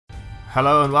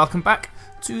Hello and welcome back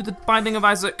to the Binding of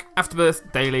Isaac,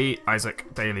 Afterbirth, Daily, Isaac,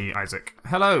 Daily, Isaac.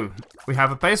 Hello, we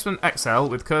have a basement XL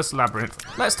with Cursed Labyrinth.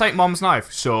 Let's take Mom's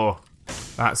knife. Sure,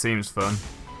 that seems fun.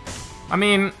 I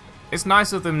mean, it's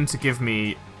nice of them to give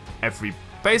me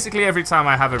basically every time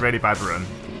I have a really bad run.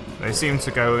 They seem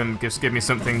to go and just give me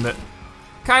something that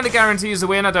kind of guarantees a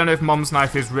win. I don't know if Mom's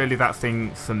knife is really that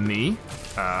thing for me.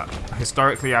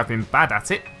 Historically, I've been bad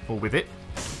at it, or with it.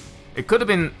 It could have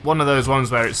been one of those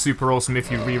ones where it's super awesome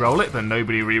if you re-roll it, but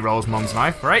nobody re-rolls Mom's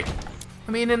knife, right?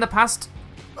 I mean, in the past,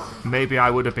 maybe I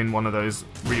would have been one of those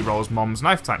re-rolls Mom's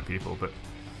knife type people, but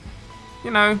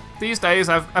you know, these days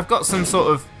I've got some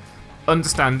sort of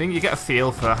understanding. You get a feel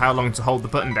for how long to hold the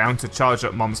button down to charge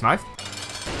up Mom's knife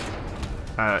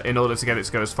in order to get it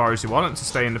to go as far as you want it to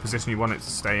stay in the position you want it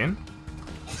to stay in,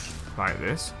 like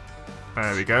this.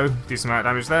 There we go. Decent amount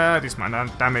of damage there, decent amount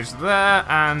of damage there,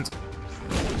 and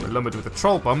we're lumbered with a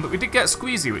troll bomb, but we did get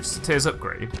Squeezy, which is a tears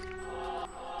upgrade.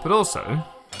 But also,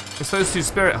 it's those two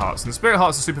spirit hearts, and the spirit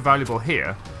hearts are super valuable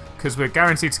here because we're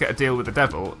guaranteed to get a deal with the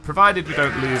devil, provided we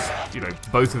don't lose, you know,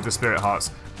 both of the spirit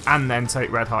hearts and then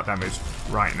take red heart damage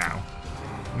right now.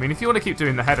 I mean, if you want to keep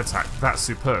doing the head attack, that's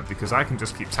superb because I can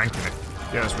just keep tanking it.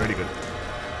 Yeah, that's really good.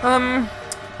 I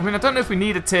mean, I don't know if we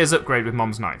need a tears upgrade with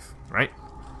Mom's knife, right?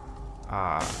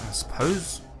 I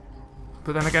suppose.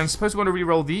 But then again, suppose we want to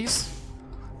re-roll these.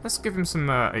 Let's give him some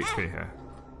HP here.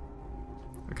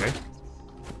 Okay.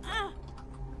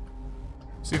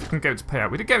 See if we can get him to pay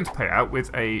out. We did get him to pay out with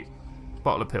a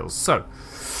bottle of pills. So,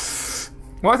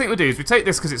 what I think we'll do is we take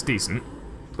this because it's decent,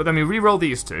 but then we re-roll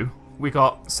these two. We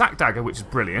got Sack Dagger, which is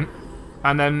brilliant,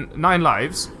 and then 9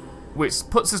 lives, which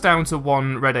puts us down to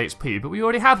 1 red HP, but we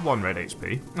already had 1 red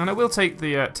HP, and I will take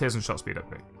the Tears and Shot Speed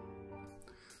upgrade.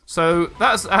 So,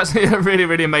 that's actually a really,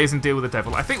 really amazing deal with the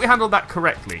devil. I think we handled that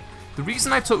correctly. The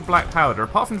reason I took Black Powder,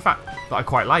 apart from the fact that I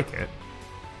quite like it,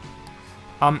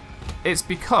 it's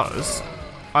because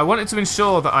I wanted to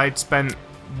ensure that I'd spent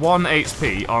 1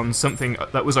 HP on something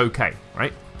that was okay,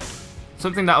 right?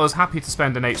 Something that I was happy to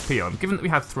spend an HP on, given that we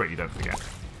had 3, don't forget.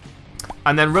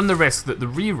 And then run the risk that the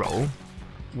reroll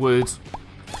would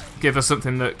give us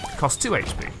something that cost 2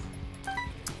 HP,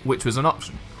 which was an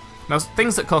option. Now,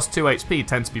 things that cost 2 HP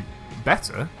tend to be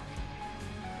better,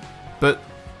 but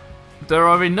there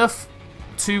are enough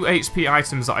 2 HP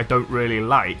items that I don't really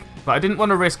like, but I didn't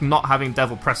want to risk not having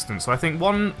Devil Precedent, so I think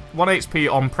 1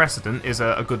 HP on Precedent is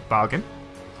a good bargain.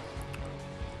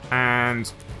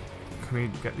 And can we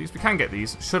get these? We can get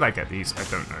these. Should I get these? I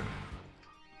don't know.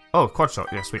 Oh, quad shot.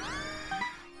 Yeah, sweet.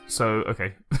 So,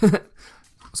 okay.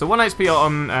 So 1 HP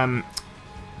on,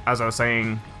 as I was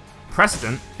saying,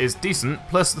 Precedent is decent,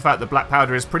 plus the fact that Black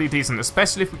Powder is pretty decent,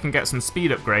 especially if we can get some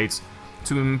speed upgrades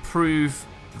to improve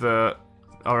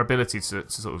our ability to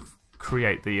sort of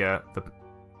create the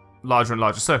larger and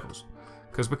larger circles,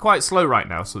 because we're quite slow right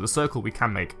now, so the circle we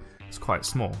can make is quite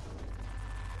small.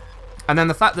 And then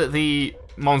the fact that the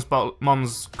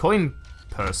Mom's coin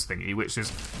purse thingy, which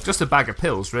is just a bag of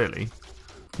pills really,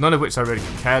 none of which I really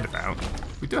cared about.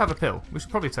 We do have a pill. We should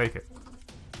probably take it.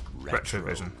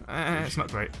 Retrovision. It's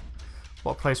not great.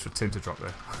 What a place for Tin to drop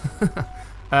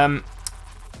there.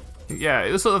 Yeah,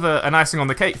 it was sort of an icing on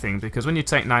the cake thing, because when you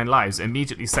take 9 lives, it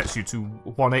immediately sets you to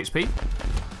 1 HP.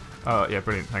 Oh, yeah,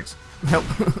 brilliant, thanks. Help,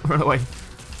 run away.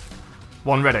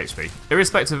 1 red HP,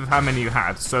 irrespective of how many you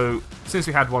had. So, since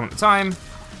we had 1 at the time,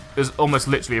 it was almost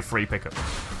literally a free pickup.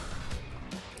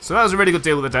 So that was a really good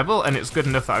deal with the devil, and it's good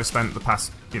enough that I've spent the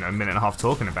past, you know, minute and a half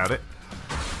talking about it.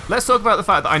 Let's talk about the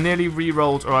fact that I nearly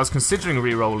re-rolled, or I was considering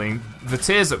re-rolling, the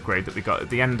Tears upgrade that we got at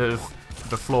the end of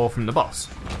the floor from the boss.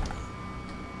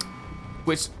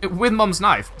 Which, with Mom's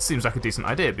knife, seems like a decent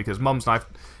idea, because Mom's knife,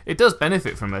 it does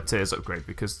benefit from a Tears upgrade,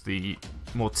 because the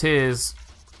more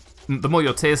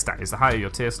your Tears stat is, the higher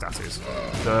your Tears stat is,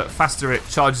 the faster it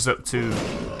charges up to,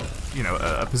 you know,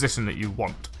 a position that you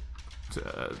want.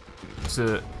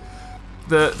 The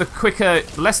quicker,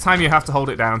 the less time you have to hold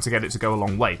it down to get it to go a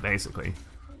long way, basically.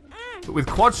 But with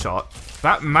Quad Shot,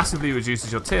 that massively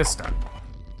reduces your Tears stat.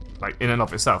 Like, in and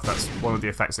of itself, that's one of the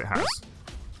effects it has.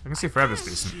 I can see Forever's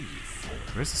decent.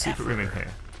 There is a secret room in here.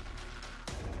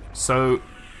 So,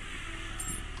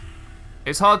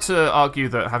 it's hard to argue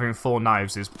that having 4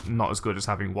 knives is not as good as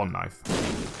having 1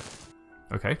 knife.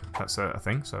 Okay, that's a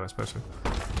thing, so I suppose so.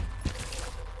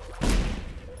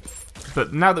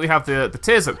 But now that we have the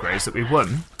Tears upgrades that we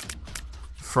won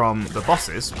from the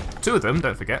bosses, 2 of them,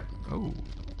 don't forget. Oh,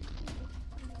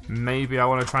 maybe I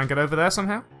want to try and get over there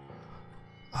somehow.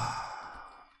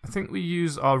 I think we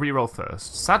use our reroll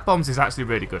first. Sad Bombs is actually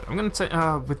really good. I'm going to take...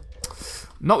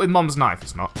 not with Mom's knife,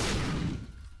 it's not.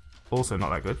 Also not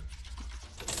that good.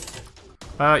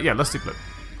 Yeah, Lusty Blood.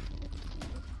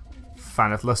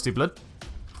 Fan of Lusty Blood.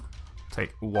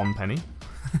 Take 1 penny.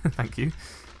 Thank you.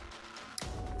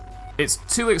 It's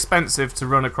too expensive to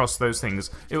run across those things.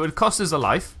 It would cost us a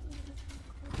life,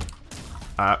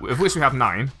 of which we have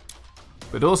 9.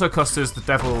 But it also cost us the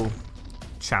devil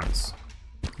chance,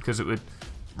 because it would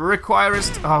require us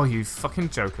to, oh, you fucking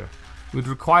joker. It would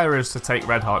require us to take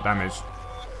red heart damage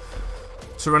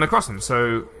to run across them.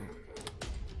 So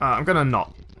I'm going to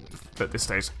not at this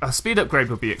stage. A speed upgrade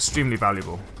would be extremely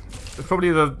valuable.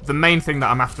 Probably the main thing that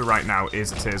I'm after right now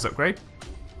is a tears upgrade.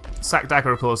 Sack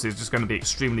Dagger, of course, is just going to be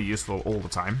extremely useful all the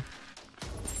time.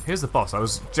 Here's the boss. I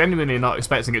was genuinely not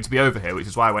expecting it to be over here, which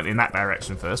is why I went in that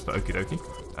direction first, but okie dokie.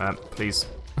 Please.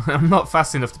 I'm not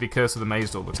fast enough to be Curse of the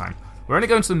Mazed all the time. We're only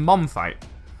going to the mom fight,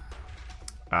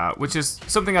 which is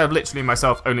something I've literally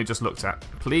myself only just looked at.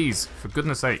 Please, for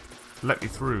goodness sake, let me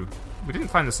through. We didn't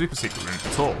find the super secret room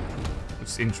at all, which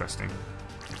is interesting.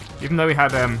 Even though we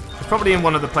had, it's probably in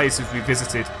one of the places we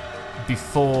visited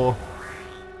before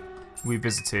we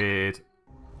visited,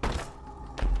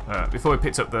 before we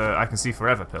picked up the I Can See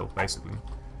Forever pill, basically.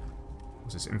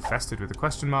 Was this infested with a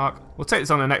question mark? We'll take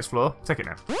this on the next floor. Take it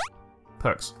now.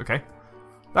 Perks, okay.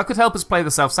 That could help us play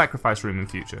the self-sacrifice room in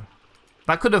future.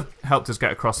 That could have helped us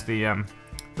get across the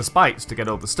spikes to get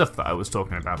all the stuff that I was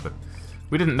talking about, but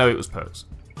we didn't know it was perks.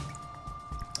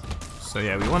 So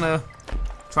yeah, we want to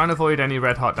try and avoid any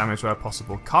red heart damage where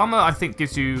possible. Karma, I think,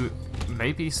 gives you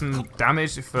maybe some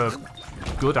damage for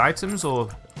good items or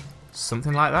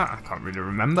something like that. I can't really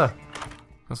remember.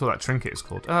 That's what that trinket is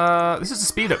called. This is a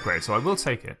speed upgrade, so I will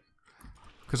take it.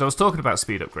 Because I was talking about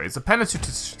speed upgrades.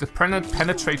 The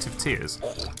penetrative tears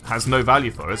has no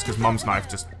value for us because Mom's Knife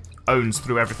just owns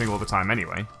through everything all the time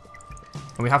anyway.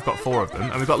 And we have got 4 of them.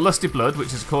 And we've got Lusty Blood,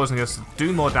 which is causing us to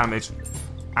do more damage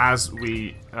as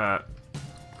we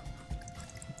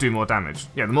do more damage.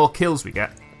 Yeah, the more kills we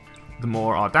get, the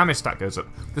more our damage stat goes up.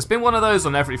 There's been one of those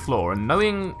on every floor, and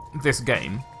knowing this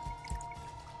game,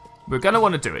 we're going to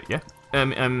want to do it, yeah?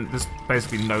 There's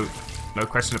basically no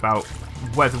question about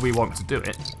whether we want to do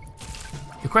it.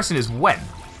 The question is when.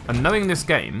 And knowing this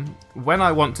game, when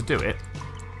I want to do it,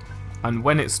 and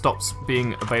when it stops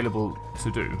being available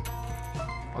to do,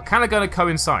 are kind of going to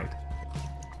coincide.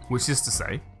 Which is to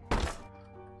say,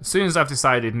 as soon as I've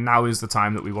decided now is the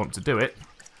time that we want to do it,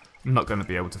 I'm not going to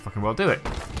be able to fucking well do it.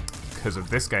 Because of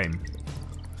this game.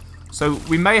 So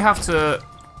we may have to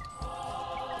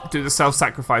do the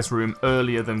self-sacrifice room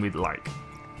earlier than we'd like.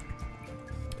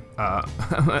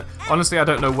 Honestly, I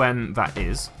don't know when that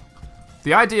is.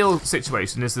 The ideal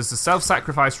situation is there's a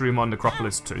self-sacrifice room on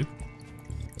Necropolis 2.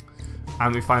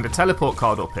 And we find a teleport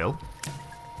card or pill.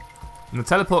 And the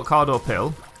teleport card or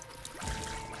pill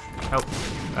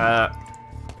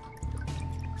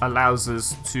allows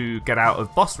us to get out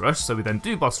of boss rush, so we then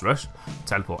do boss rush,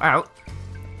 teleport out.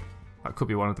 That could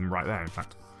be one of them right there, in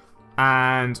fact.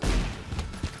 And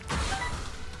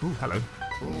ooh, hello.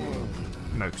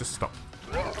 No, just stop.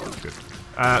 Good.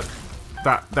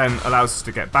 That then allows us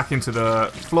to get back into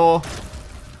the floor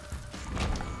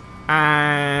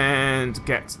and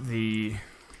get the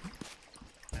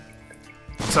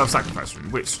self-sacrifice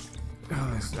room, which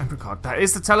this Emperor card. That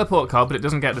is the teleport card, but it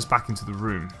doesn't get us back into the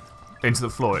room. Into the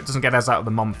floor. It doesn't get us out of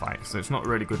the mom fight, so it's not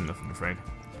really good enough, I'm afraid.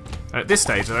 At this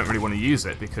stage, I don't really want to use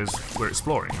it because we're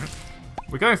exploring, right?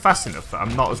 We're going fast enough that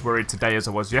I'm not as worried today as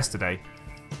I was yesterday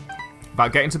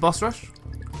about getting to boss rush.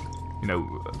 You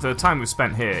know, the time we've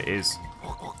spent here is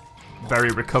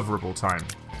very recoverable time.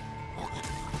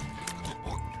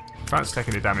 Try not to take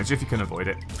any damage if you can avoid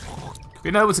it.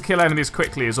 Being able to kill enemies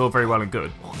quickly is all very well and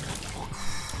good.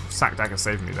 Sack Dagger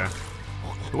saved me there.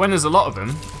 But when there's a lot of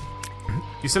them,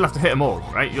 you still have to hit them all,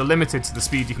 right? You're limited to the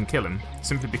speed you can kill them,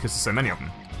 simply because there's so many of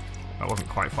them. That wasn't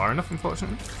quite far enough,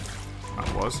 unfortunately.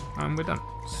 That was, and we're done.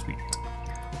 Sweet.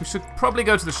 We should probably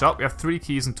go to the shop. We have 3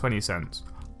 keys and 20 cents.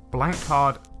 Blank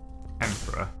Card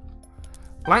Emperor.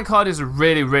 Blank Card is a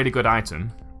really, really good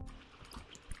item.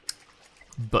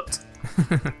 But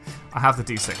I have the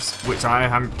D6, which I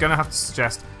am going to have to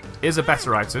suggest is a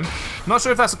better item. I'm not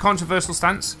sure if that's a controversial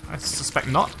stance. I suspect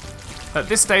not. At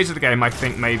this stage of the game, I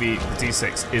think maybe the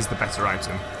D6 is the better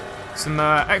item. Some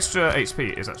extra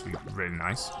HP is actually really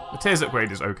nice. The Tears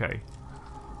upgrade is okay.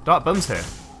 Dark Bum's here.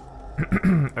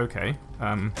 Okay.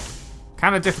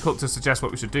 Kind of difficult to suggest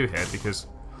what we should do here because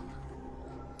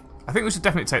I think we should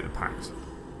definitely take the Pact.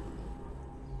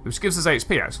 Which gives us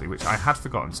HP actually, which I had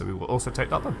forgotten, so we will also take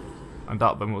Dark Bum. And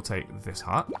Dark Bum will take this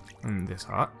heart and this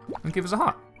heart and give us a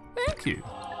heart. Thank you.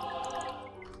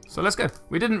 So let's go.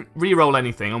 We didn't re-roll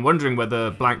anything. I'm wondering whether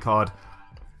Blank Card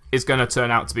is going to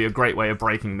turn out to be a great way of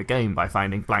breaking the game by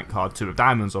finding blank card 2 of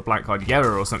diamonds or blank card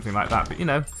Yera or something like that. But, you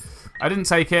know, I didn't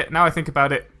take it. Now I think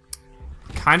about it,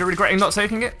 kind of regretting not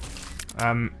taking it.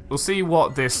 We'll see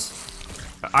what this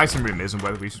item room is and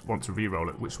whether we want to re-roll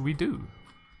it, which we do.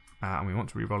 And we want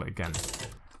to re-roll it again.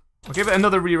 I'll give it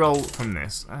another re-roll from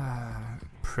this.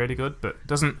 Pretty good, but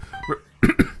doesn't...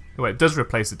 well, it does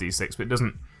replace the D6, but it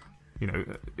doesn't... You know,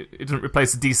 it doesn't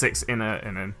replace the D6 in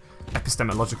an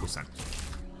epistemological sense.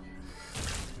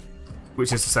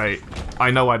 Which is to say, I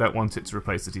know I don't want it to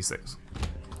replace the D6.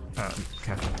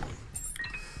 Careful.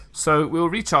 So we'll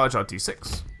recharge our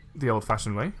D6 the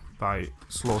old-fashioned way by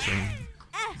slaughtering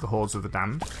the hordes of the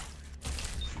damned.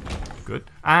 Good.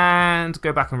 And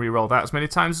go back and re-roll that as many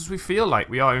times as we feel like.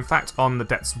 We are, in fact, on the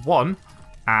Depths 1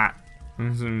 at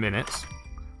minutes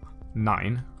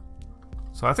 9.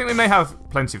 So I think we may have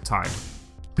plenty of time.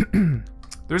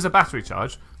 There is a battery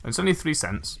charge, and it's only 3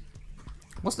 cents.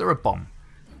 Was there a bomb?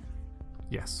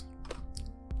 Yes.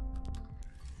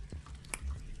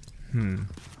 I'm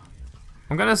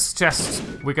going to suggest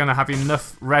we're going to have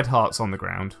enough red hearts on the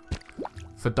ground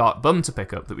for Dark Bum to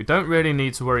pick up that we don't really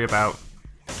need to worry about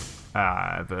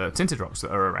the tinted rocks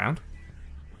that are around.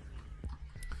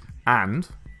 And...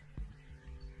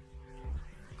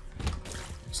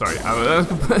 Sorry, I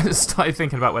started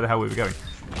thinking about where the hell we were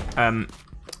going.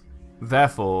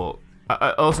 Therefore,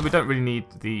 also we don't really need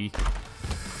the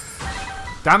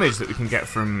damage that we can get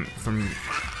from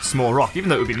small rock, even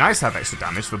though it would be nice to have extra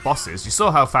damage for bosses. You saw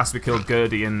how fast we killed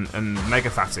Gurdy and Mega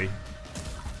Fatty.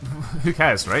 Who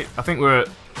cares, right? I think we're at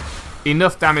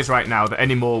enough damage right now that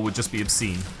any more would just be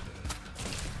obscene.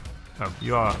 Oh,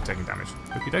 you are taking damage.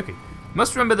 Okie dokie.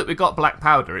 Must remember that we got black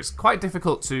powder. It's quite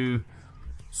difficult to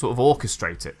sort of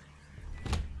orchestrate it,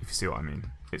 if you see what I mean.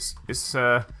 It's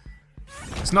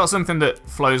not something that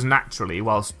flows naturally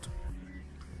whilst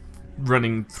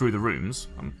running through the rooms.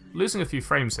 I'm losing a few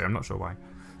frames here, I'm not sure why.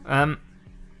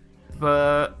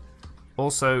 But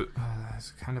also,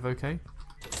 it's kind of okay.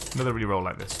 Another reroll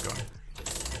like this, go on.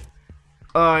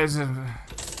 Oh,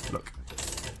 look.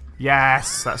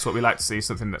 Yes, that's what we like to see,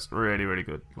 something that's really, really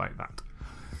good, like that.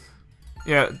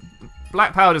 Yeah,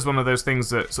 black powder is one of those things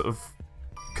that sort of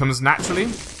comes naturally.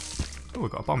 Oh, we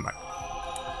got a bomb back.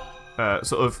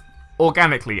 Sort of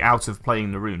organically out of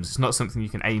playing the rooms. It's not something you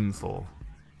can aim for.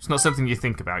 It's not something you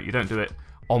think about. You don't do it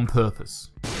on purpose.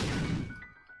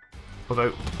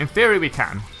 Although, in theory, we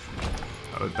can.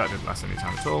 Oh, that didn't last any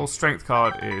time at all. Strength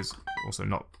card is also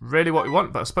not really what we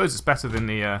want, but I suppose it's better than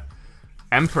the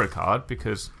Emperor card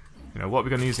because, you know, what are we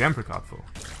going to use the Emperor card for?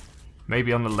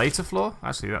 Maybe on the later floor?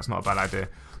 Actually, that's not a bad idea.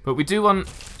 But we do want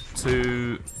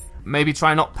to maybe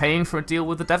try not paying for a deal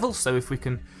with the devil, so if we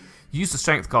can use the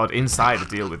strength card inside a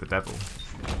deal with the devil.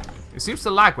 It seems to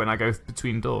lag when I go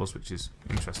between doors, which is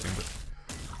interesting, but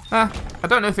I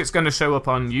don't know if it's going to show up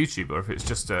on YouTube or if it's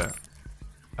just a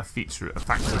factor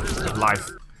of life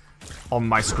on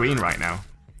my screen right now.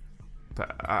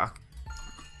 But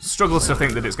struggles to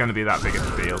think that it's going to be that big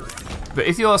of a deal. But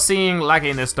if you're seeing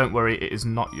lagginess, don't worry, it is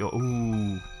not your...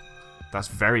 Ooh, that's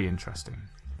very interesting.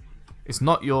 It's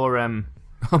not your...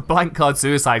 Blank card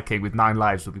Suicide King with 9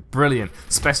 lives would be brilliant,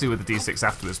 especially with the D6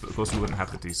 afterwards, but of course we wouldn't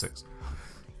have the D6.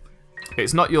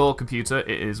 It's not your computer,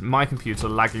 it is my computer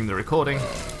lagging the recording.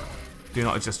 Do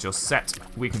not adjust your set.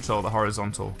 We control the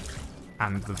horizontal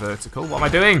and the vertical. What am I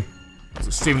doing? It's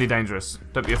extremely dangerous.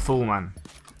 Don't be a fool, man.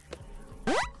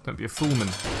 Don't be a fool, man.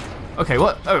 Okay,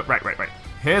 what? Oh, right.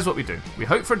 Here's what we do. We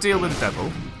hope for a deal with the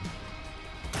devil.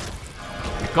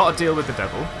 We've got a deal with the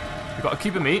devil. We've got a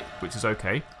cube of meat, which is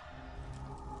okay.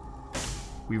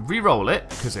 We re-roll it,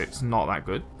 because it's not that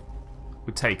good.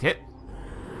 We take it.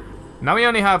 Now we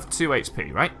only have 2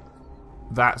 HP, right?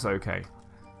 That's okay.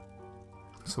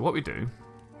 So what we do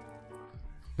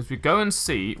is we go and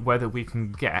see whether we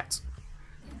can get...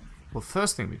 Well,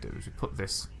 first thing we do is we put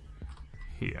this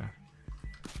here.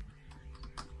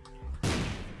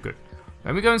 Good.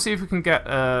 Then we go and see if we can get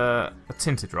a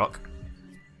tinted rock,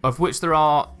 of which there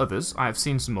are others. I have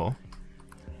seen some more.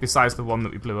 Besides the one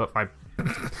that we blew up, I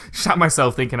shat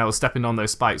myself thinking I was stepping on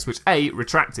those spikes, which A,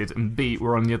 retracted, and B,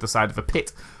 were on the other side of a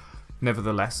pit.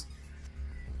 Nevertheless,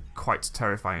 quite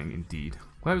terrifying indeed.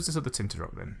 Where was this other tinted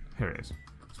rock then? Here it is. So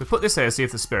we put this here, see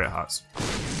if there's spirit hearts.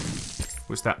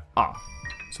 Which there are.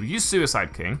 So we use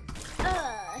Suicide King.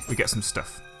 We get some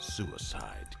stuff.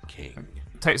 Suicide King.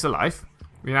 Takes a life.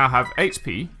 We now have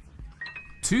HP.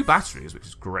 2 batteries, which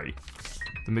is great.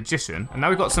 The Magician. And now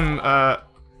we've got some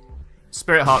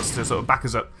spirit hearts to sort of back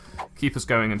us up. Keep us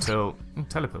going until... Oh,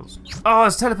 telepills. Oh,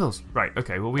 there's telepills. Right,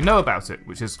 okay. Well, we know about it,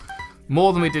 which is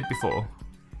more than we did before.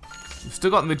 We've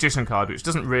still got the Magician card, which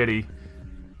doesn't really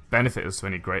benefit us to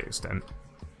any great extent.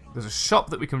 There's a shop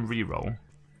that we can re-roll.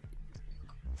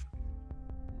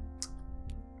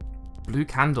 Blue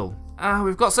candle. Ah,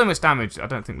 we've got so much damage, I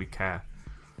don't think we care.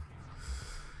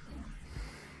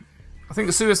 I think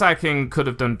the Suicide King could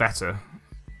have done better,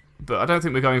 but I don't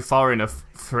think we're going far enough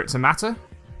for it to matter.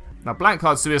 Now, blank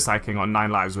card Suicide King on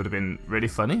 9 lives would have been really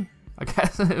funny, I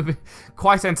guess. It would be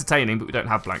quite entertaining, but we don't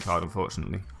have blank card,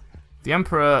 unfortunately. The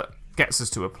Emperor gets us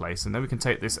to a place, and then we can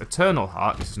take this Eternal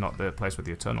Heart. This is not the place where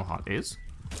the Eternal Heart is,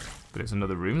 but it's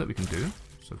another room that we can do.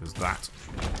 So there's that.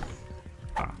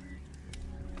 Ah.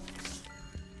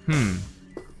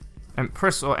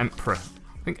 Empress or Emperor?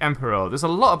 I think Emperor. There's a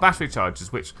lot of battery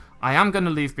charges, which I am going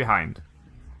to leave behind.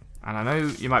 And I know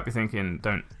you might be thinking,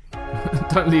 don't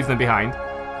leave them behind.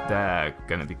 They're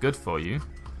going to be good for you.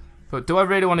 But do I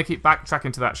really want to keep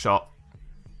backtracking to that shop?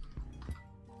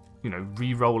 You know,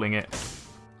 re-rolling it.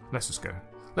 Let's just go.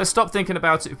 Let's stop thinking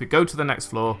about it. If we go to the next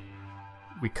floor,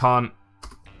 we can't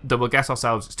double guess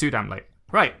ourselves. It's too damn late.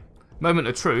 Right. Moment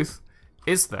of truth.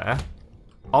 Is there,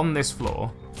 on this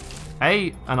floor,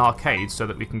 A, an arcade so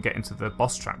that we can get into the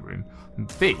boss trap room,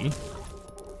 B,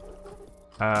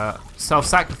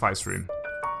 self-sacrifice room.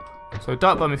 So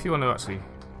Dark Bum, if you want to actually...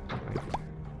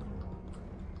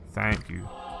 Thank you.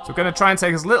 So we're going to try and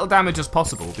take as little damage as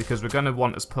possible because we're going to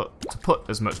want us to put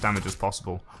as much damage as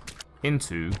possible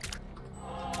into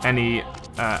any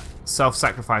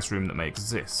self-sacrifice room that may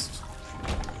exist.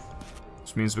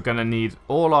 Which means we're going to need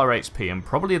all our HP and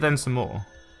probably then some more.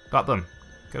 Dark Bum,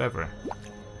 get over it.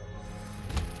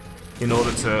 In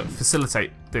order to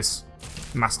facilitate this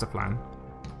master plan.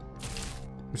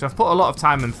 Which I've put a lot of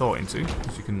time and thought into,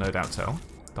 as you can no doubt tell.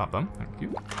 Dark Bum, thank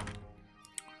you.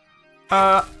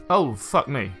 Oh, fuck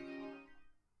me.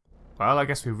 Well, I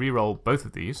guess we re-roll both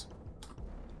of these.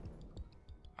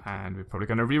 And we're probably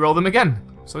going to re-roll them again.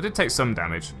 So I did take some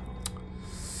damage.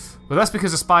 But that's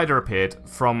because a spider appeared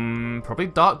from probably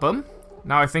Dark Bum.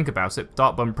 Now I think about it,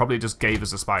 Dark Bum probably just gave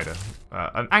us a spider.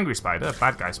 An angry spider, a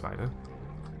bad guy spider.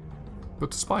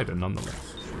 But a spider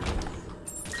nonetheless.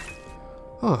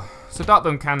 Oh, so Dark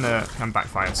Bum can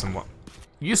backfire somewhat.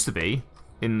 Used to be,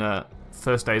 in the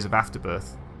first days of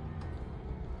Afterbirth,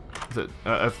 that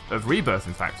of Rebirth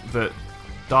in fact, that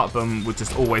Dark Bum would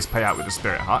just always pay out with a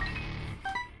Spirit Heart.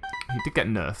 He did get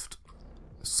nerfed.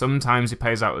 Sometimes he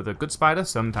pays out with a good spider,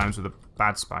 sometimes with a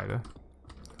bad spider.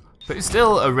 But it's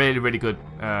still a really, really good,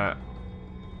 I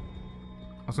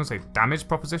was going to say damage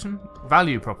proposition?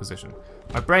 Value proposition.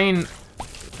 My brain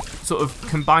sort of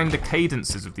combined the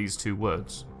cadences of these two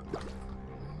words.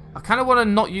 I kind of want to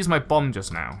not use my bomb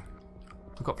just now.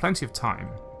 We've got plenty of time.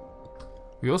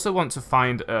 We also want to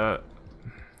find a...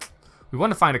 We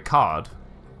want to find a card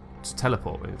to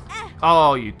teleport with.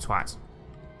 Oh, you twat.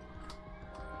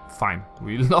 Fine.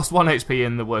 We lost 1 HP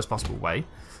in the worst possible way.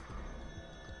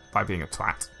 By being a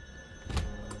twat.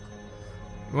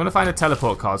 We want to find a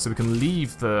teleport card so we can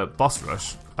leave the boss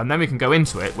rush. And then we can go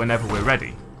into it whenever we're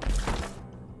ready.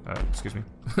 Excuse me.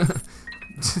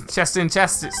 Chest in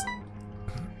chest, it's...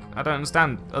 I don't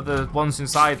understand. Are the ones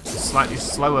inside slightly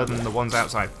slower than the ones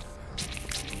outside?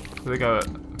 So they go at a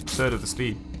third of the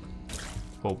speed.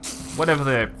 Or whatever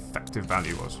the effective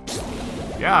value was.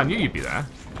 Yeah, I knew you'd be there.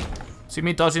 See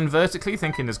me dodging vertically,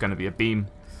 thinking there's going to be a beam.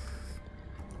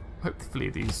 Hopefully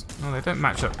these... Oh, they don't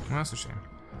match up. Well, that's a shame.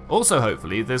 Also,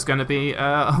 hopefully, there's going to be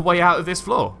a way out of this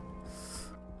floor.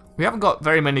 We haven't got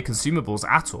very many consumables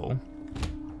at all.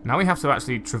 Now we have to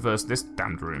actually traverse this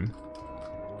damned room.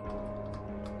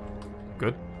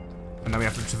 Good. And then we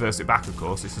have to traverse it back, of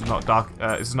course. This is not dark.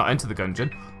 This is not Enter the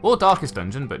Gungeon or Darkest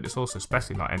Dungeon, but it's also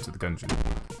especially not Enter the Gungeon,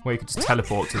 where you could just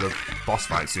teleport to the boss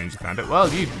fight as soon as you found it. Well,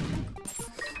 you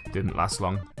didn't last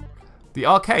long. The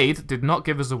arcade did not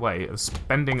give us a way of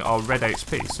spending our red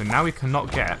HP, so now we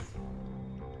cannot get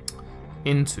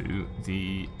into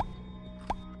the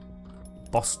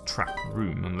boss trap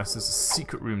room unless there's a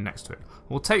secret room next to it.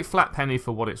 We'll take Flat Penny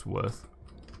for what it's worth.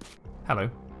 Hello.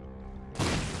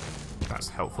 That's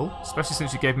helpful, especially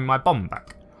since you gave me my bomb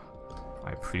back.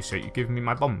 I appreciate you giving me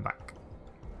my bomb back.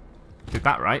 Did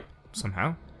that right,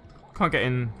 somehow. Can't get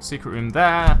in secret room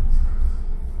there.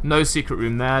 No secret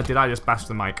room there. Did I just bash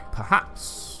the mic?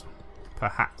 Perhaps.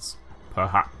 Perhaps.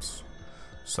 Perhaps.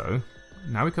 So,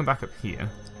 now we come back up here.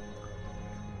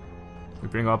 We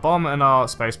bring our bomb and our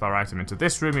spacebar item into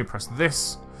this room. We press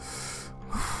this.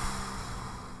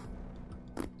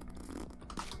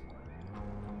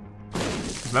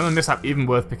 Is Lemon Mishap even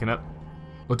worth picking up?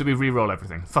 Or do we re-roll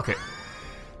everything? Fuck it.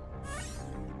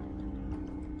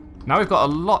 Now we've got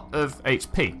a lot of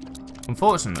HP.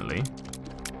 Unfortunately,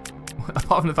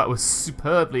 apart from the fact we're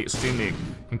superbly, extremely,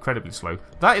 incredibly slow.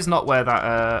 That is not where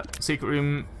that secret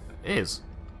room is.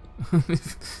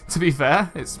 To be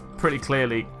fair, it's pretty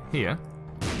clearly here.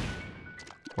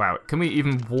 Wow, can we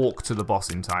even walk to the boss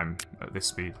in time at this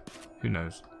speed? Who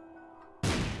knows?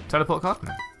 Teleport card?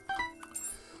 No.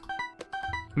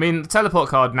 I mean, the teleport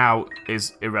card now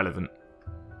is irrelevant.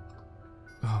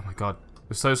 Oh my god,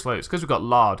 we're so slow. It's because we've got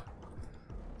Lard,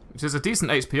 which is a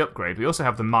decent HP upgrade. We also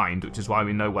have the Mind, which is why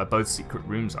we know where both secret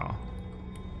rooms are.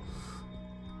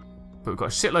 But we've got a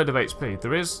shitload of HP.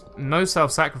 There is no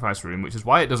self-sacrifice room, which is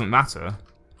why it doesn't matter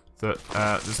that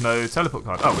there's no teleport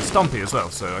card. Oh, it's Stompy as well,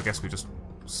 so I guess we just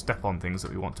step on things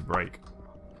that we want to break.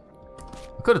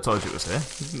 I could have told you it was here.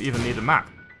 You didn't even need a map.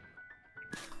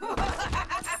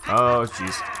 Oh,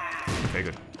 jeez. Okay,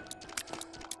 good.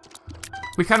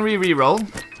 We can re-roll.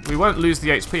 We won't lose the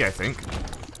HP, I think.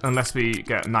 Unless we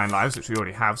get 9 lives, which we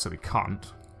already have, so we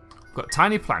can't. We've got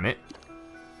Tiny Planet.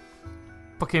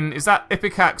 Fucking, is that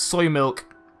Ipecac Soy Milk?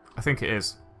 I think it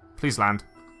is. Please land.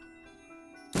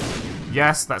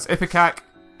 Yes, that's Ipecac.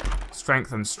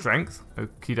 Strength and strength.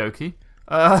 Okie dokie.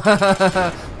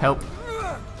 Help.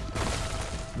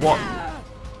 What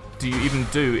do you even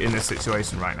do in this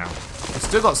situation right now? We've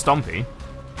still got Stompy.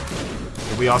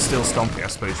 Or we are still Stompy, I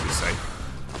suppose you would say.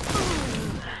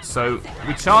 So,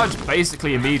 we charge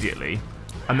basically immediately,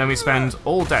 and then we spend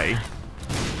all day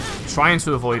trying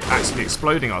to avoid actually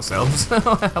exploding ourselves.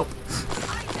 Help.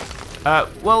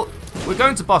 Well, we're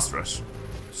going to boss rush,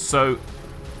 so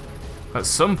at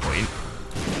some point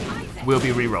we'll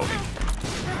be re-rolling,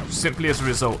 simply as a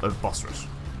result of boss rush.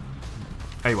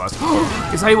 Awaz.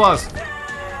 It's Awaz!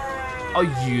 Are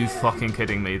you fucking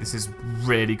kidding me? This is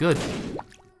really good.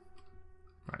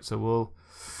 Right, so we'll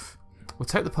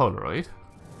take the Polaroid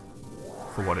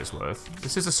for what it's worth.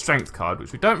 This is a strength card,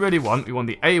 which we don't really want. We want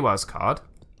the Awaz card.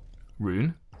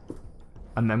 Rune,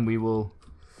 and then we will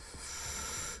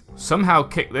somehow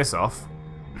kick this off.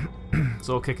 It's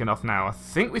all kicking off now. I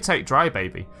think we take Dry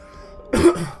Baby.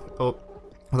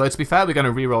 Although to be fair, we're going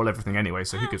to re-roll everything anyway,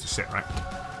 so who gives a shit, right?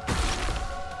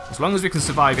 As long as we can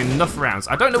survive enough rounds.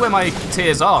 I don't know where my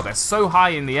tiers are. They're so high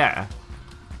in the air.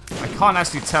 I can't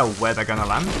actually tell where they're going to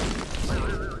land.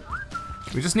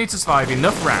 We just need to survive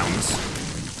enough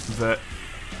rounds that...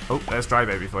 Oh, there's Dry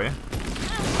Baby for you.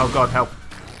 Oh god, help.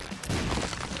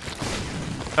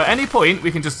 At any point,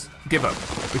 we can just give up.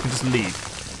 We can just leave.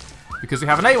 Because we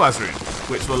have an Awaz rune,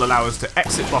 which will allow us to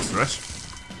exit boss rush.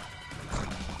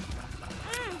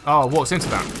 Oh, walks into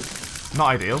that. Not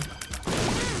ideal.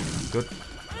 Good.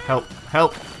 Help.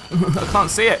 Help. I can't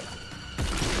see it.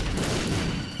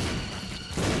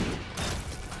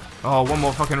 Oh, one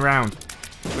more fucking round.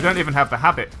 We don't even have the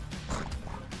habit.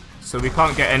 So we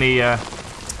can't get any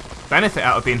benefit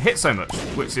out of being hit so much,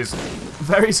 which is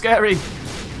very scary.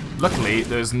 Luckily,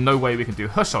 there's no way we can do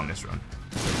Hush on this run.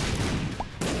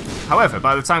 However,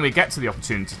 by the time we get to the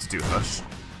opportunity to do Hush,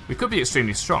 we could be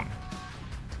extremely strong.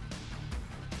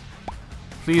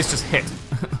 Please just hit.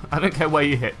 I don't care where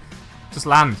you hit. Just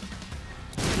land.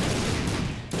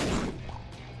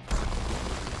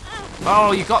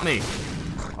 Oh, you got me.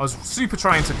 I was super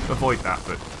trying to avoid that,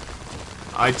 but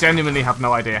I genuinely have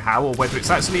no idea how or whether it's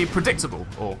actually predictable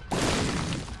or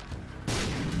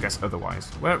I guess otherwise.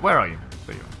 Where are you?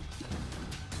 There you are.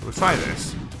 So we'll try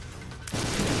this.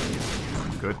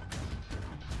 Good.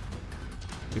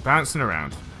 You're bouncing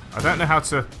around. I don't know how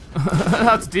to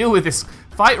how to deal with this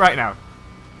fight right now.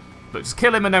 Look, just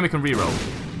kill him and then we can reroll.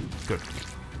 Good.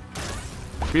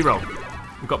 Reroll.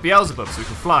 We've got Beelzebub so we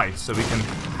can fly, so we can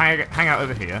hang out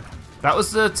over here. That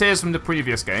was the tiers from the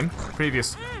previous game,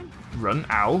 previous run.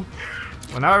 Ow.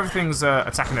 Well, now everything's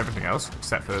attacking everything else,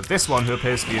 except for this one who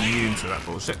appears to be immune to that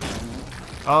bullshit.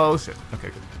 Oh shit. Okay,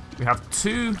 good. We have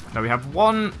two. No, we have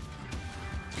one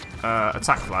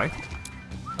attack fly,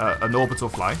 an orbital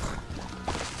fly.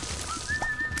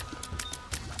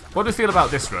 What do we feel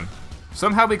about this run?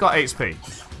 Somehow we got HP.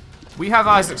 We have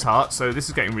Isaac's Heart, so this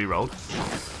is getting re-rolled.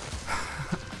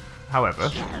 However,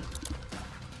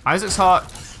 Isaac's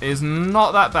Heart is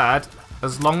not that bad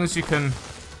as long as you can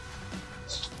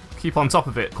keep on top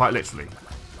of it, quite literally.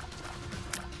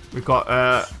 We've got,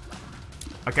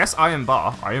 I guess Iron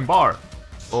Bar,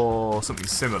 or something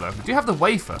similar. We do have the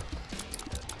Wafer,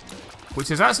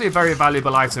 which is actually a very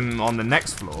valuable item on the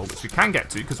next floor, which we can get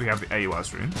to because we have the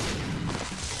Awaz rune.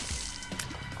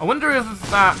 I wonder if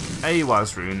that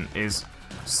Awaz rune is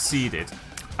seeded.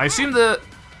 I assume the...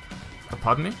 Oh,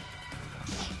 pardon me?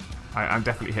 I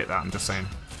definitely hit that, I'm just saying.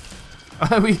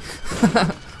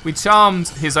 we charmed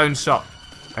his own shot,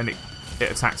 and it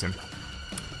attacked him.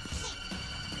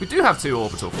 We do have two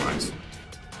orbital flies.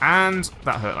 And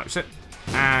that hurt like shit.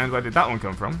 And where did that one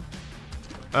come from?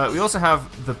 We also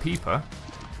have the Peeper.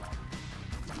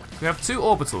 We have 2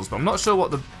 orbitals, but I'm not sure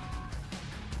what the...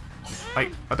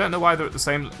 Like, I don't know why they're at the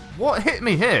same... What hit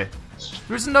me here?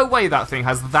 There is no way that thing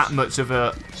has that much of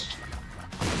a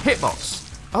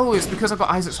hitbox. Oh, it's because I've got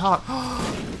Isaac's heart.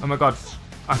 Oh my god.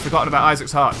 I've forgotten about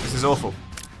Isaac's heart. This is awful.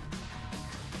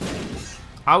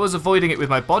 I was avoiding it with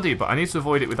my body, but I need to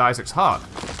avoid it with Isaac's heart.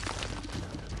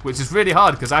 Which is really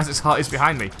hard, because Isaac's heart is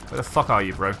behind me. Where the fuck are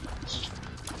you, bro?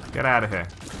 Get out of here.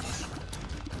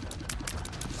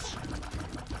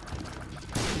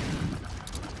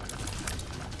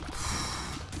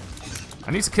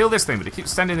 I need to kill this thing, but it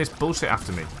keeps sending this bullshit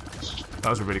after me. That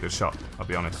was a really good shot, I'll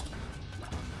be honest.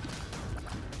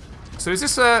 So is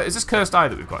this cursed eye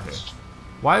that we've got here?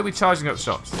 Why are we charging up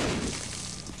shots?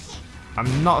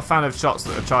 I'm not a fan of shots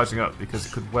that are charging up because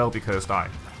it could well be cursed eye.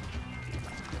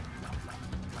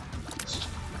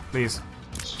 Please,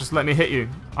 just let me hit you.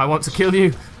 I want to kill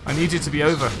you. I need you to be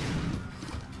over.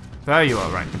 There you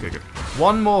are, right. Okay, good.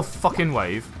 One more fucking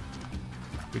wave.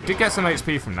 We did get some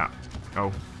HP from that.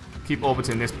 Oh, keep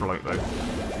orbiting this bloke though.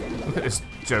 Look at this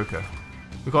joker.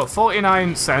 We've got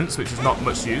 49 cents, which is not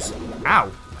much use.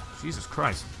 Ow! Jesus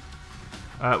Christ.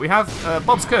 We have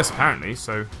Bob's Curse apparently,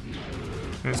 so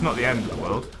it's not the end of the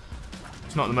world.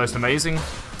 It's not the most amazing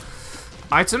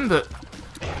item, but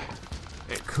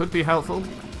it could be helpful.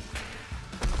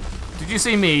 Did you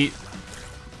see me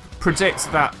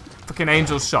predict that fucking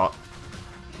angel's shot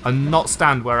and not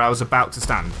stand where I was about to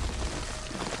stand?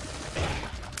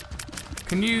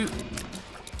 Can you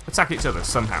attack each other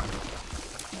somehow?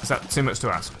 Is that too much to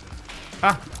ask?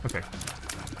 Ah, okay.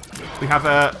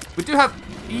 We do have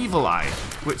Evil Eye,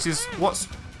 which is what's...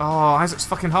 Oh, Isaac's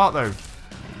fucking heart though.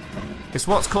 It's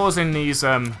what's causing these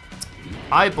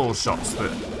eyeball shots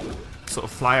that sort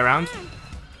of fly around.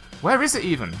 Where is it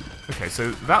even? Okay,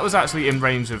 so that was actually in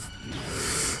range of...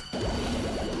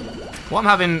 What I'm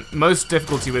having most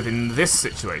difficulty with in this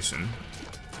situation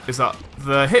is that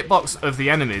the hitbox of the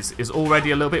enemies is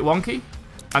already a little bit wonky,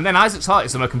 and then Isaac's heart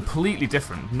is somewhere completely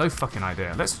different. No fucking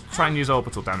idea. Let's try and use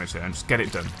orbital damage here and just get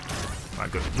it done. Right,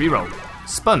 good. Reroll.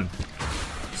 Spun.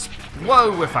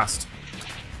 Whoa, we're fast.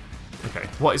 Okay,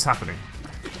 what is happening?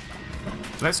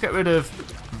 Let's get rid of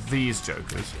these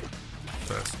jokers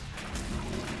first.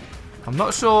 I'm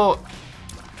not sure...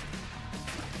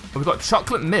 We've got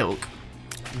chocolate milk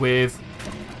with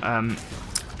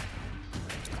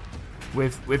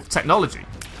technology.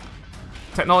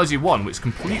 Technology 1, which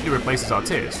completely replaces our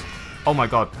tears. Oh my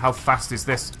god, how fast is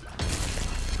this?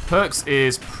 Perks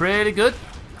is pretty good.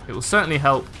 It will certainly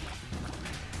help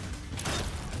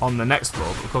on the next floor,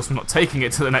 but of course we're not taking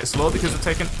it to the next floor because we're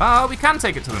taking... Ah, we can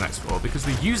take it to the next floor because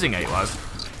we're using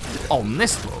AWAS on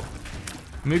this floor.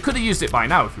 I mean, we could have used it by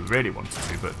now if we really wanted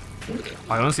to, but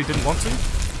I honestly didn't want to.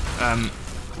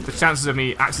 The chances of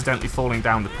me accidentally falling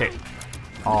down the pit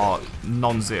are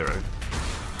non-zero.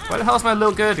 Where the hell's my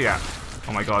little Gertie at?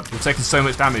 Oh my god, we've taken so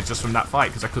much damage just from that fight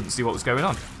because I couldn't see what was going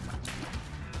on.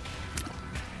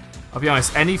 I'll be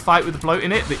honest, any fight with the bloat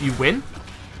in it that you win,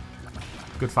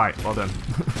 good fight, well done.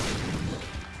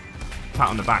 Pat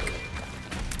on the back.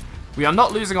 We are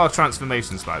not losing our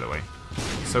transformations, by the way.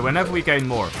 So whenever we gain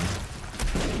more of them,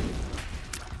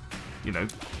 you know,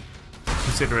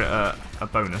 consider it a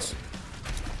bonus.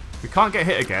 We can't get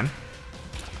hit again,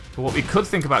 but what we could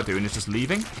think about doing is just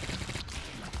leaving.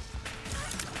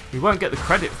 We won't get the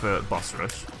credit for boss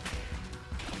rush.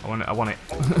 I want it, I want it.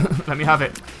 Let me have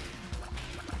it.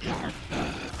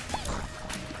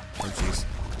 Oh jeez.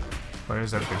 Where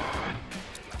is everything?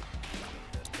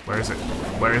 Where is it?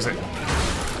 Where is it?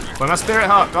 Where's my spirit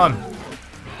heart gone?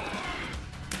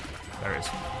 There it is.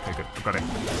 Okay, good. I've got it.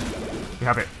 We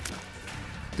have it.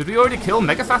 Did we already kill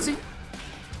Mega Fatty?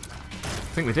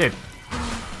 I think we did.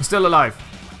 I'm still alive.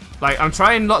 Like, I'm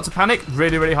trying not to panic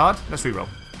really, really hard. Let's reroll.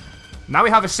 Now we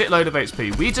have a shitload of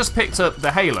HP. We just picked up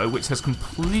the Halo, which has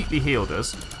completely healed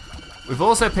us. We've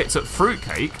also picked up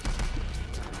Fruitcake.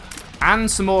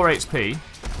 And some more HP.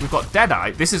 We've got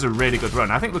Deadeye. This is a really good run.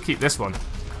 I think we'll keep this one.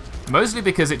 Mostly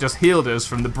because it just healed us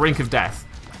from the brink of death.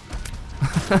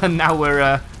 And now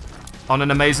we're on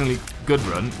an amazingly good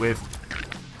run with...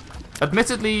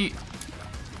 Admittedly,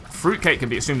 Fruitcake can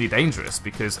be extremely dangerous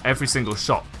because every single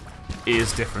shot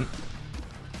is different.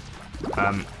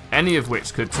 Any of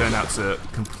which could turn out to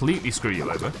completely screw you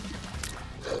over.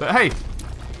 But hey,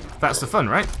 that's the fun,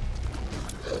 right?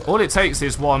 All it takes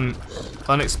is one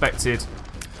unexpected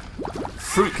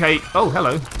Fruitcake. Oh,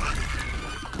 hello.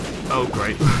 Oh,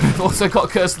 great. We've also got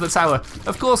Curse of the Tower.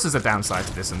 Of course there's a downside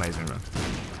to this amazing run.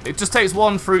 It just takes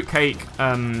one Fruitcake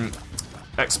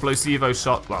Explosivo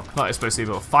shot, well, not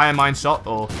Explosivo, Fire Mine shot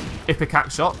or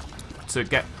Ipecac shot to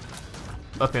get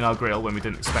up in our grill when we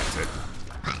didn't expect it.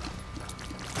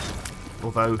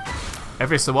 Although,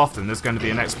 every so often there's going to be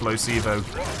an Explosivo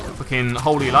fucking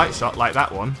holy light shot like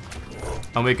that one.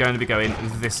 And we're going to be going,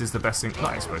 this is the best thing.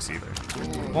 Not Explosivo.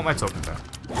 What am I talking about?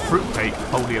 Fruitcake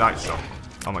holy light shot.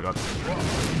 Oh my god.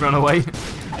 Run away.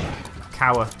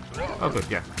 Cower. Oh good,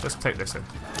 yeah. Let's take this in.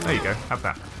 There you go, have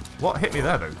that. What hit me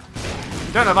there though?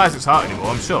 We don't have Isaac's heart anymore,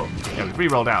 I'm sure. Yeah, we've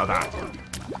re-rolled out of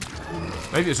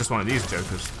that. Maybe it's just one of these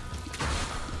jokers.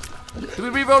 Do we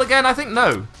re-roll again? I think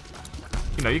no.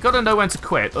 You know, you got to know when to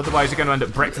quit, otherwise you're going to end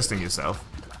up breakfasting yourself.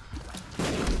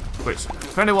 Which,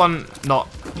 for anyone not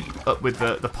up with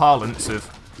the parlance of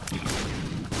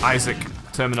Isaac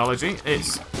terminology,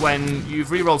 it's when you've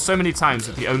re-rolled so many times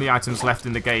that the only items left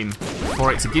in the game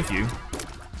for it to give you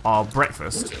are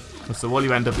breakfast. And so all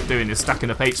you end up doing is stacking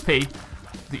up HP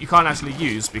that you can't actually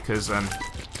use because you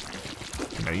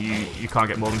know, you can't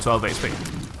get more than 12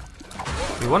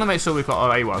 HP. We want to make sure we've got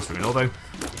our AWAS rune, although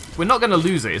we're not going to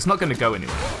lose it. It's not going to go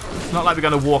anywhere. It's not like we're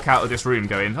going to walk out of this room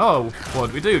going, oh, what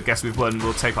did we do? Guess we've won,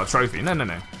 we'll take our trophy. No, no,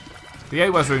 no. The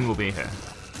AWAS rune will be here.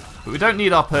 But we don't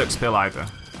need our perks pill either.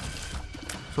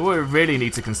 So what we really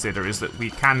need to consider is that we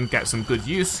can get some good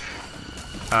use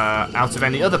out of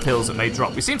any other pills that may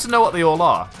drop. We seem to know what they all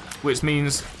are, which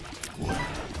means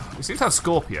we seem to have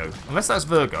Scorpio. Unless that's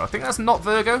Virgo. I think that's not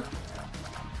Virgo.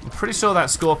 I'm pretty sure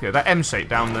that's Scorpio. That M shape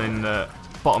down in the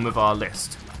bottom of our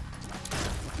list.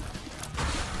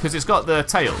 Because it's got the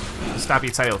tail, the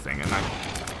stabby tail thing, and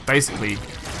basically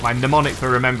my mnemonic for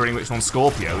remembering which one's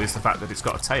Scorpio is the fact that it's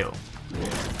got a tail.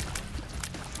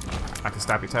 Like a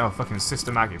stabby tail. Fucking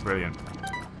Sister Maggie, brilliant.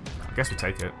 I guess we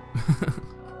take it.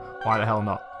 Why the hell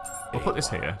not? We'll put this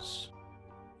here.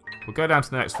 We'll go down to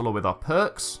the next floor with our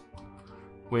perks.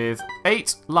 With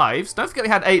 8 lives. Don't forget we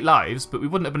had 8 lives, but we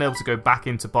wouldn't have been able to go back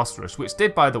into boss rush, which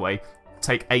did, by the way,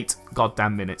 take 8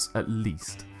 goddamn minutes at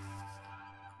least.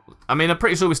 I mean, I'm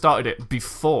pretty sure we started it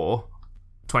before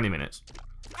 20 minutes.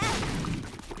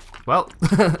 Well,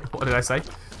 what did I say?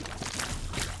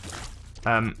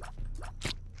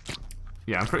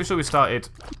 Yeah, I'm pretty sure we started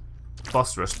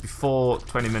boss rush before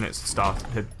 20 minutes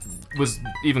was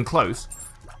even close,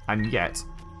 and yet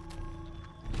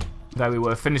there we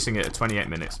were finishing it at 28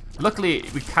 minutes. Luckily,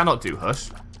 we cannot do hush.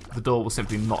 The door will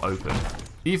simply not open,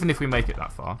 even if we make it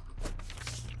that far.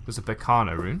 There's a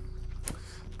Becano rune.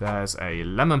 There's a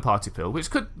lemon party pill, which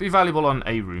could be valuable on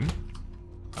a room.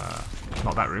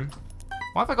 Not that room.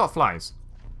 Why have I got flies?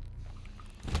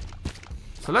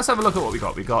 So let's have a look at what we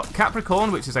got. We got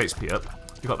Capricorn, which is HP up.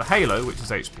 We got the Halo, which is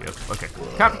HP up. Okay,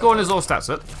 Capricorn is all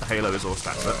stats up. The Halo is all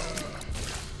stats up.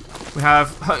 We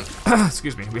have,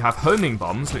 excuse me, we have homing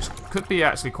bombs, which could be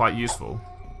actually quite useful.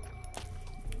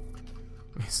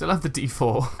 We still have the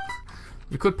D4.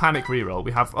 We could panic reroll.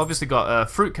 We have obviously got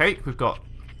fruitcake. We've got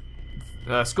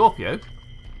Scorpio.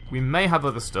 We may have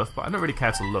other stuff, but I don't really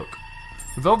care to look.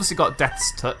 We've obviously got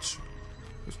Death's Touch,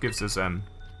 which gives us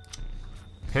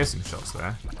piercing shots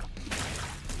there.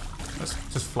 Let's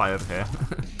just fly over here.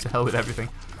 To hell with everything.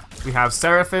 We have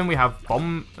Seraphim. We have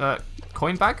bomb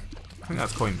coin bag. I think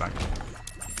that's coin bag.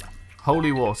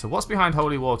 Holy water. What's behind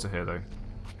holy water here, though?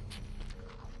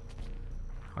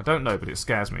 I don't know, but it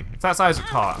scares me. If that's Isaac's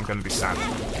heart, I'm going to be sad.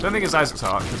 I don't think it's Isaac's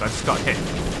heart because I just got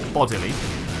hit bodily.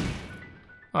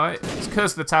 Alright, it's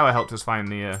Curse of the Tower helped us find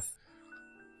the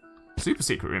super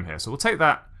secret room here, so we'll take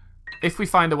that. If we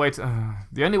find a way to...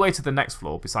 the only way to the next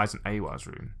floor, besides an AWAS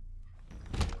room,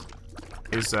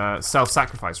 is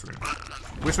self-sacrifice room,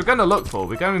 which we're going to look for.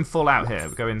 We're going full out here.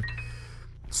 We're going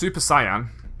Super Saiyan.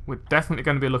 We're definitely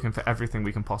going to be looking for everything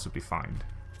we can possibly find.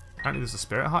 Apparently there's a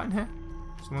spirit hut in here.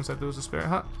 Someone said there was a spirit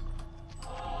hut.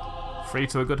 Free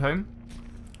to a good home.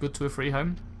 Good to a free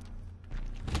home.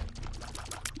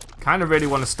 Kind of really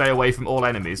want to stay away from all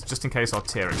enemies, just in case our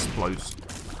tier explodes.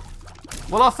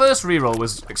 Well, our first reroll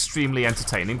was extremely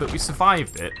entertaining, but we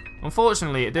survived it.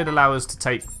 Unfortunately, it did allow us to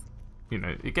take... You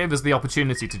know, it gave us the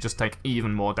opportunity to just take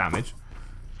even more damage.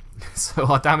 So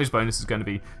our damage bonus is going to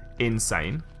be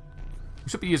insane. We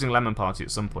should be using Lemon Party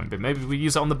at some point, but maybe we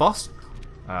use it on the boss?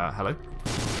 Hello?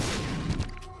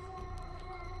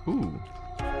 Ooh.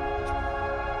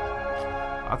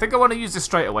 I think I want to use this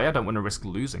straight away. I don't want to risk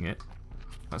losing it.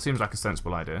 That seems like a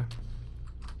sensible idea.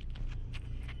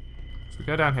 So we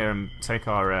go down here and take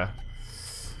our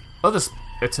other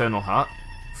Eternal Heart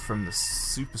from the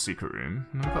super secret room,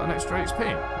 and we've got an extra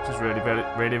HP, which is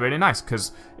really nice,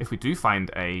 because if we do find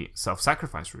a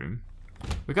self-sacrifice room,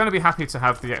 we're going to be happy to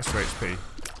have the extra HP.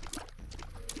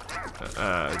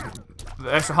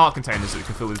 The extra heart containers that we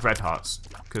can fill with red hearts,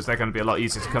 because they're going to be a lot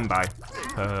easier to come by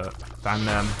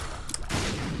than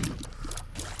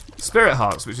spirit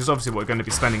hearts, which is obviously what we're going to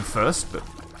be spending first, but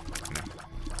you know.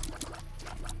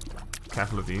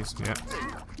 Careful of these, yeah.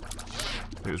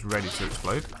 It was ready to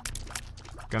explode.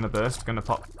 Gonna burst, gonna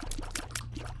pop.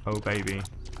 Oh baby.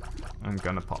 I'm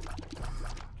gonna pop.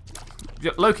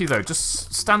 Yeah, Loki though,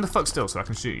 just stand the fuck still so I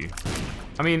can shoot you.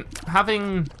 I mean,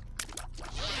 having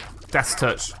Death's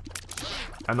Touch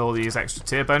and all these extra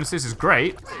tier bonuses is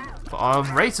great, but our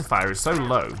rate of fire is so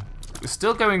low. We're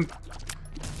still going...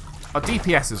 Our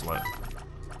DPS is low.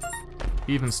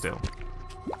 Even still.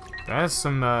 There's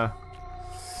some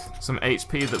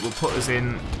HP that will put us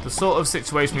in the sort of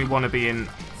situation we want to be in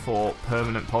for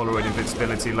permanent Polaroid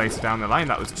invincibility later down the line.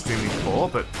 That was extremely poor,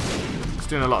 but it's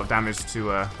doing a lot of damage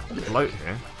to bloat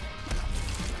here.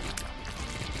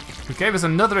 He gave us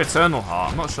another Eternal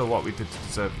Heart. I'm not sure what we did to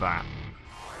deserve that.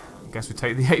 I guess we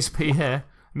take the HP here.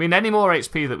 I mean, any more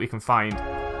HP that we can find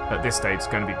at this stage is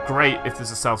going to be great if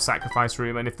there's a self-sacrifice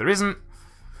room, and if there isn't,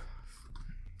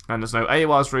 and there's no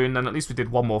AWAR's rune, then at least we did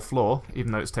one more floor,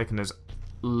 even though it's taken us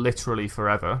literally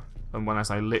forever. And when I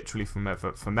say literally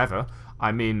forever,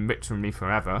 I mean literally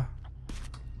forever.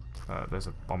 There's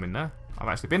a bomb in there. I've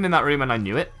actually been in that room and I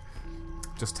knew it.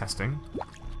 Just testing.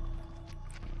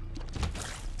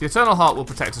 The Eternal Heart will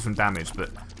protect us from damage, but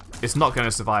it's not going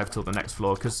to survive till the next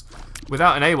floor, because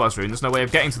without an AWAR's rune, there's no way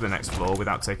of getting to the next floor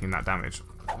without taking that damage.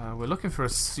 We're looking for a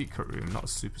secret room, not a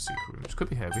super secret room, which could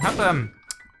be here. We have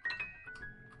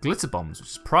glitter bombs, which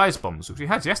is prize bombs, which we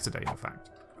had yesterday, in fact.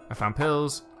 I found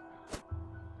pills,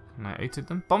 and I ate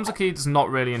them. Bombs are key does not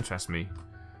really interest me.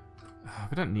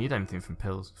 We don't need anything from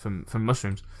pills, from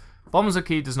mushrooms. Bombs are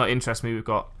key does not interest me. We're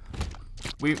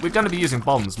going to be using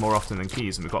bombs more often than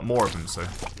keys, and we've got more of them, so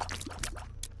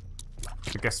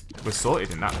I guess we're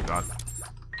sorted in that regard.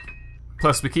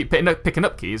 Plus, we keep picking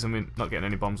up keys, and we're not getting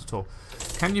any bombs at all.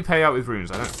 Can you pay out with runes?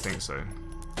 I don't think so.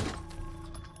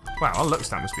 Wow, our luck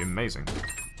stat must be amazing.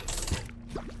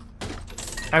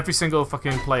 Every single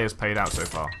fucking player's paid out so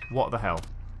far. What the hell?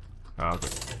 Oh, good.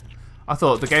 I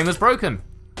thought the game was broken.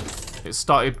 It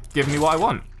started giving me what I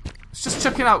want. It's just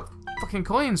chucking out fucking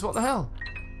coins. What the hell?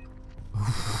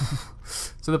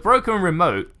 So the broken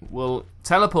remote will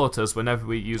teleport us whenever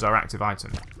we use our active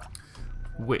item,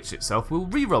 which itself will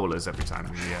re-roll us every time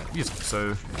we use it.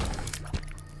 So,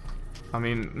 I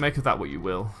mean, make of that what you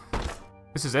will.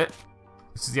 This is it.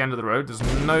 This is the end of the road. There's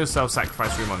no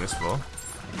self-sacrifice room on this floor.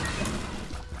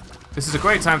 This is a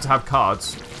great time to have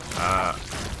cards,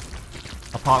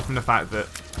 apart from the fact that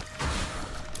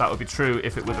that would be true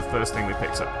if it were the first thing we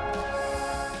picked up.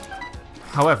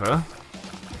 However,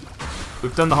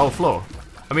 we've done the whole floor.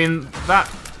 I mean, that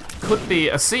could be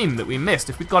a seam that we missed.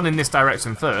 If we'd gone in this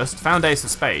direction first, found Ace of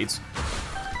Spades,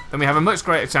 then we have a much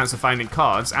greater chance of finding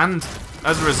cards, and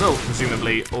as a result,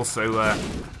 presumably, also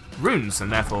runes,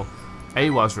 and therefore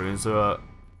AWAR's runes are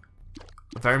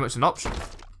very much an option.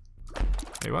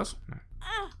 AWAR's?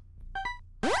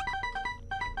 No.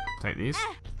 Take these.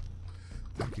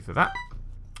 Thank you for that.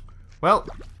 Well,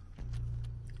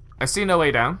 I see no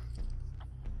way down.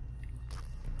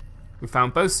 We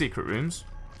found both secret rooms.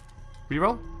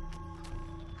 Reroll?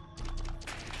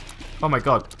 Oh my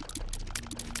god.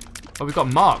 Oh, we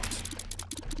got marked.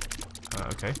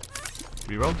 Okay.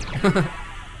 Reroll.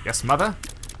 Yes, mother.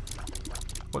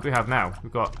 What do we have now?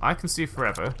 We've got I Can See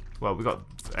Forever. Well, we've got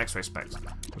X-Ray Specs.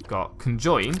 We've got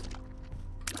Conjoined.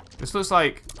 This looks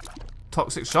like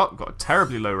Toxic Shock. Got a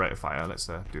terribly low rate of fire. Let's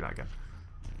do that again.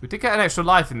 We did get an extra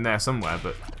life in there somewhere,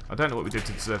 but I don't know what we did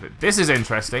to deserve it. This is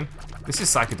interesting. This is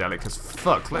psychedelic as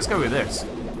fuck. Let's go with this.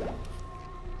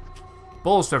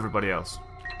 Balls to everybody else.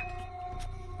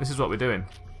 This is what we're doing.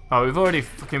 Oh, we've already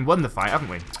fucking won the fight, haven't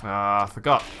we? Ah, I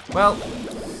forgot. Well,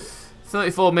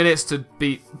 34 minutes to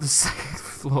beat the second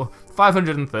floor.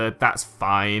 503rd, that's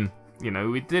fine. You know,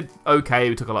 we did okay.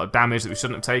 We took a lot of damage that we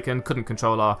shouldn't have taken. Couldn't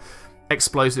control our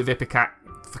explosive Ipecac.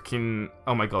 Fucking,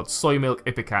 oh my god, soy milk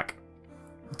Ipecac.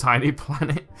 Tiny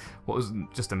planet. What was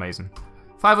just amazing.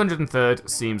 503rd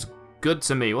seems good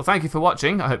to me. Well, thank you for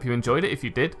watching. I hope you enjoyed it. If you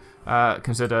did,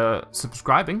 consider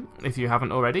subscribing if you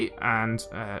haven't already, and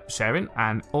sharing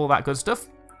and all that good stuff.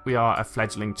 We are a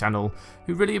fledgling channel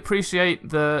who really appreciate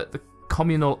the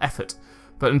communal effort.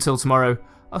 But until tomorrow,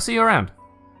 I'll see you around.